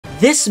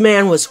This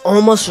man was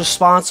almost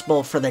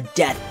responsible for the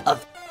death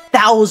of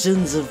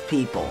thousands of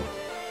people.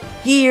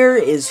 Here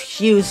is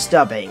Hugh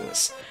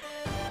Stubbings.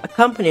 A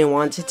company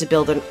wanted to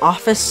build an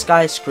office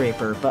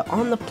skyscraper, but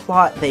on the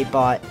plot they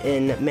bought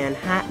in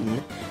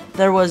Manhattan,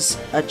 there was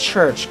a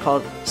church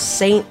called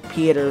St.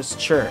 Peter's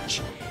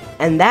Church,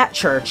 and that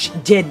church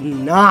did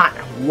not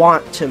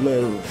want to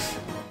move.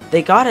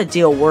 They got a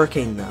deal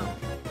working though.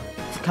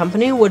 The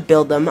company would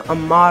build them a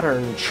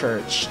modern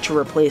church to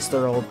replace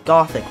their old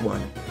Gothic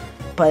one,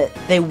 but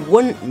they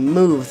wouldn't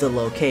move the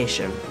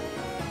location.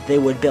 They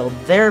would build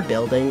their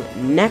building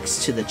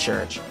next to the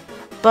church,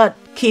 but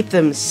keep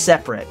them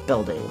separate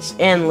buildings,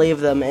 and leave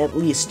them at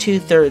least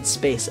 2/3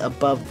 space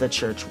above the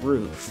church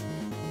roof.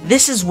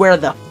 This is where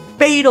the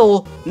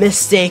fatal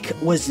mistake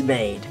was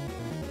made.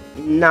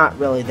 Not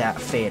really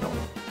that fatal.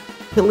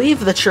 To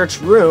leave the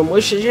church room,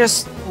 we should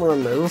just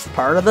remove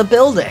part of the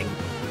building,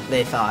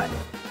 they thought.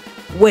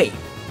 Wait,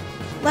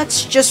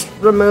 let's just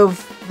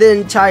remove the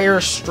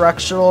entire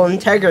structural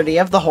integrity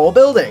of the whole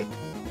building.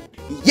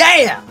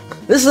 Yeah!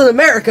 This is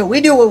America, we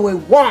do what we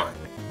want!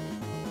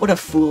 What a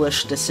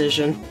foolish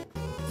decision.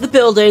 The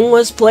building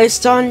was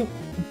placed on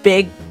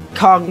big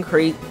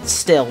concrete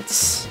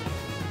stilts.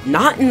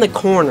 Not in the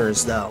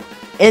corners, though.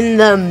 In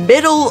the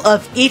middle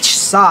of each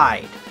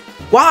side.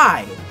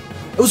 Why?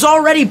 It was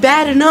already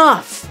bad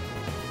enough!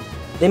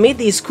 They made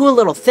these cool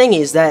little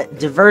thingies that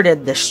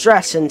diverted the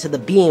stress into the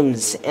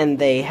beams, and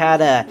they had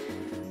a...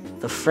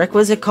 the frick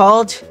was it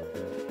called?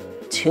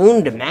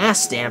 Tuned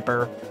mass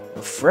damper.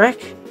 The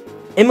frick?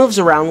 It moves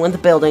around when the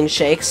building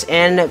shakes,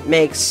 and it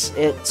makes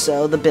it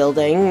so the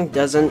building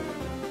doesn't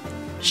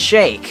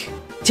shake.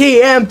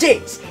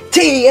 TMDs!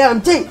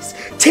 TMDs!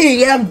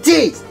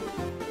 TMDs!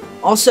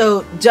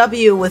 Also,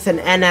 W with an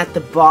N at the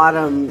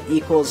bottom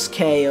equals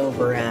K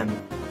over M.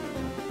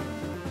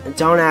 And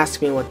don't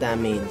ask me what that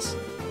means.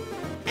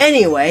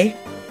 Anyway,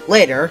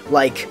 later,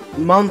 like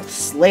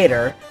months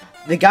later,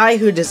 the guy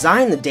who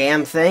designed the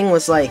damn thing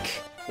was like,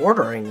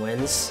 ordering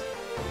wins.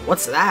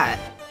 What's that?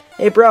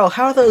 Hey bro,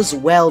 how are those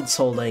welds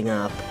holding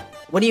up?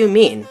 What do you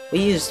mean? We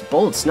used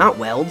bolts, not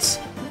welds.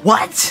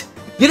 What?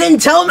 You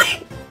didn't tell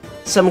me?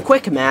 Some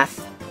quick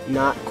math,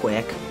 not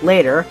quick,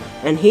 later,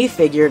 and he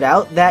figured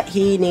out that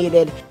he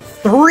needed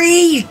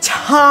 3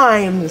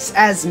 times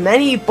as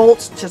many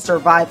bolts to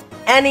survive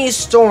any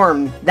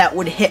storm that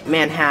would hit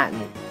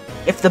Manhattan.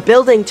 If the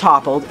building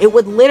toppled, it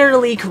would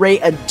literally create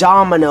a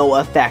domino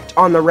effect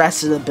on the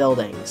rest of the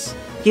buildings.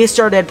 He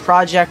started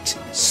Project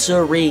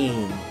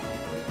Serene.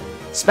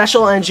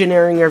 Special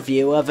engineering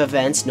review of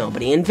events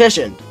nobody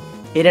envisioned.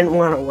 He didn't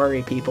want to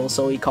worry people,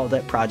 so he called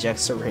it Project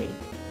Serene.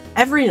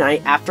 Every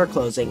night after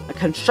closing, a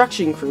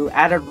construction crew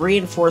added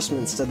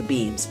reinforcements to the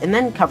beams and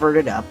then covered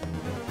it up,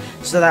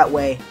 so that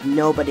way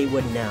nobody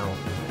would know.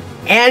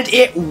 And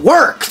it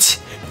worked!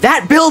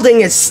 That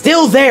building is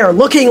still there,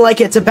 looking like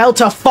it's about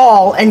to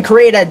fall and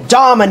create a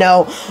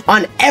domino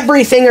on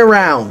everything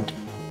around.